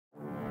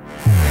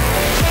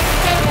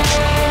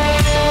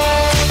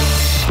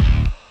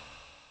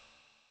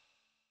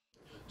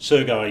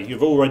Sergey,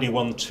 you've already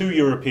won 2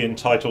 European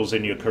titles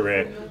in your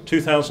career,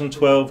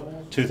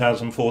 2012,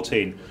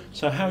 2014.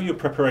 So how are your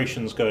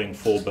preparations going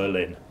for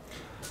Berlin?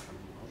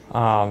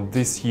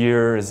 This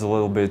year is a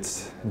little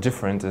bit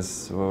different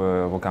as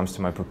what comes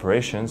to my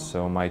preparations.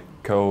 So my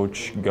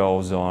coach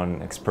goes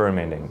on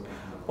experimenting.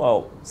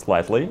 Well,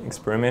 slightly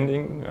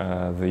experimenting.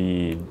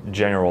 The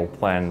general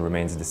plan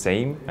remains the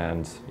same,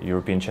 and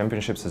European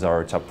Championships is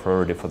our top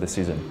priority for the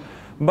season.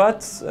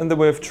 But in the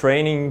way of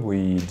training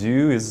we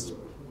do is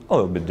a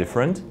little bit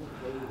different.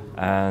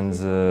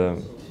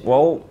 And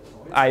well,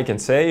 I can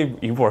say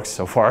it works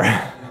so far.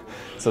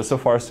 So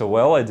far so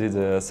well. I did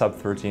a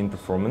sub-13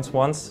 performance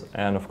once,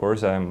 and of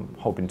course I'm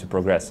hoping to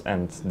progress.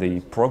 And the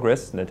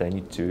progress that I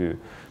need to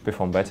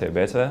perform better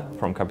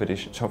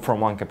from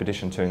one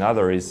competition to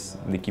another is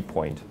the key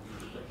point.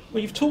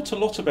 Well, you've talked a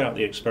lot about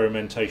the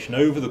experimentation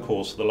over the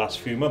course of the last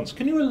few months.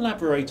 Can you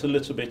elaborate a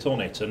little bit on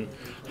it and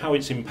how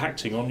it's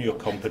impacting on your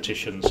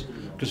competitions?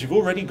 Because you've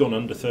already gone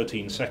under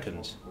 13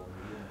 seconds.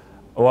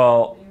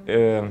 Well,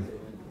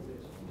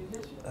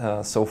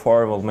 so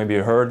far, well, maybe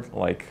you heard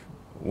like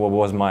what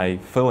was my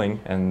feeling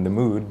and the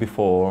mood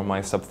before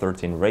my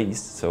sub-13 race.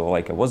 So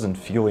like I wasn't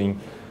feeling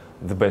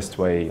the best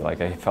way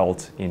like I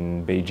felt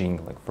in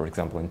Beijing, like for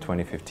example in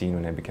 2015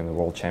 when I became the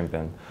world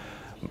champion.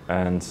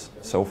 And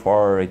so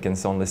far I can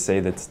only say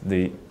that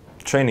the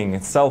training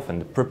itself and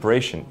the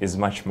preparation is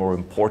much more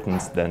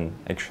important than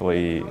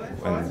actually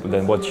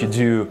than what you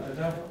do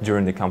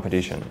during the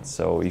competition.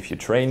 So if you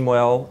train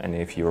well and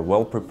if you're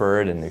well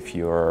prepared and if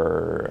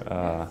you're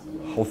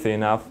healthy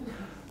enough,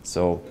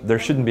 so there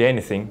shouldn't be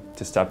anything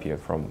to stop you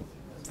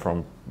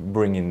from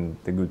bringing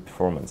the good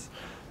performance.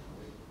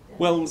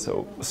 Well,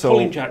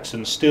 Colin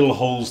Jackson still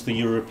holds the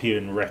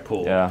European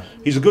record. Yeah.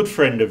 He's a good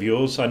friend of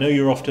yours. I know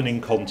you're often in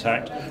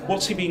contact.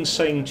 What's he been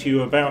saying to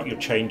you about your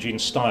change in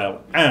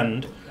style?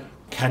 And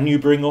can you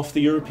bring off the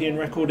European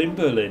record in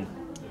Berlin?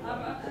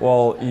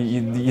 Well,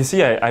 you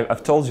see,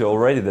 I've told you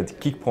already that the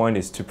key point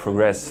is to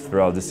progress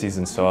throughout the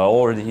season. So I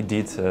already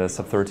did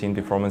sub-13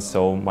 performance,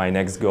 so my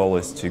next goal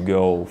is to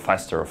go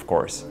faster, of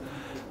course.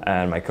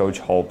 And my coach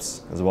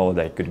hopes as well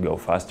that I could go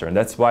faster. And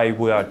that's why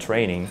we are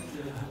training.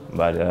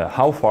 But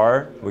how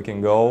far we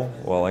can go,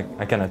 well,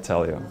 I cannot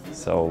tell you.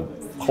 So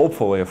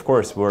hopefully, of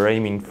course, we're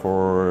aiming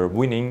for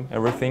winning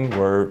everything.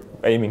 We're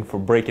aiming for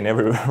breaking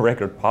every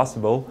record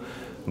possible.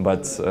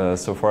 But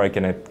so far I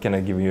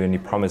cannot give you any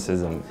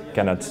promises and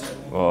cannot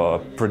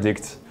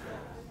predict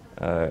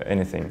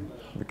anything,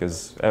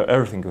 because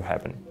everything could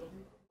happen.